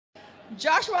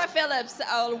Joshua Phillips,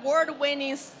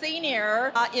 award-winning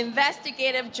senior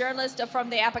investigative journalist from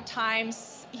the Epoch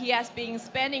Times. He has been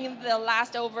spending the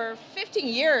last over 15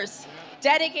 years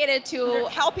dedicated to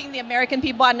helping the American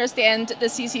people understand the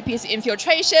CCP's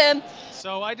infiltration.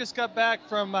 So I just got back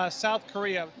from South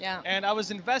Korea, and I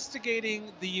was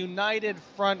investigating the United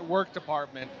Front Work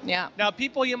Department. Now,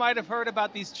 people, you might have heard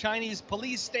about these Chinese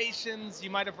police stations. You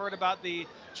might have heard about the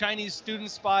Chinese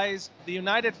student spies. The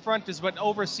United Front is what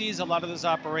oversees a lot of those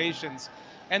operations.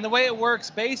 And the way it works,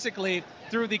 basically,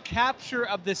 through the capture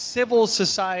of the civil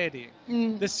society.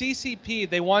 The CCP,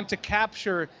 they want to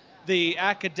capture the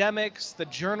academics, the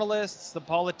journalists, the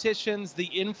politicians, the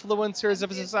influencers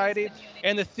of society.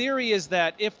 And the theory is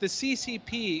that if the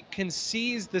CCP can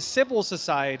seize the civil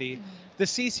society, the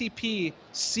CCP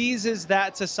seizes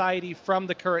that society from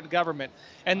the current government.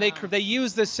 And they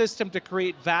use this system to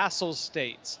create vassal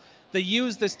states. They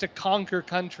use this to conquer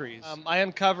countries. I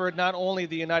uncovered not only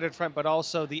the United Front, but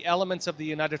also the elements of the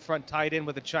United Front tied in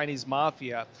with the Chinese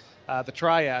mafia. The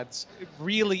triads,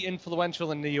 really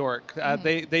influential in New York.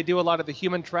 They do a lot of the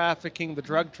human trafficking, the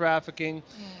drug trafficking,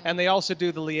 and they also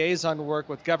do the liaison work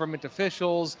with government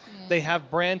officials. They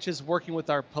have branches working with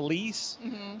our police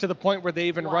to the point where they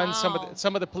even run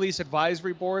some of the police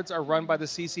advisory boards are run by the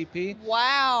CCP.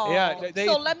 Wow. Yeah.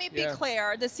 So let me be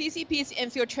clear. The CCP's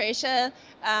infiltration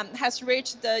has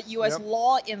reached the U.S.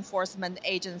 law enforcement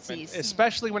agencies.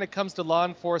 Especially when it comes to law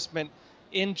enforcement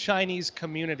in Chinese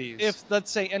communities. If,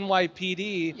 let's say,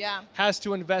 NYPD has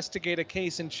to investigate a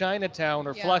case in Chinatown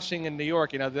or Flushing in New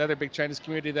York, the other big Chinese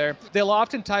community there, they'll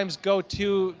oftentimes go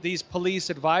to these police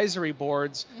advisory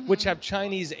boards, which have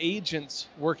Chinese agents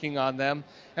working on them.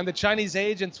 And the Chinese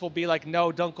agents will be like,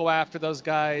 no, don't go after those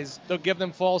guys. They'll give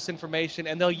them false information,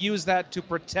 and they'll use that to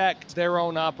protect their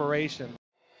own operation.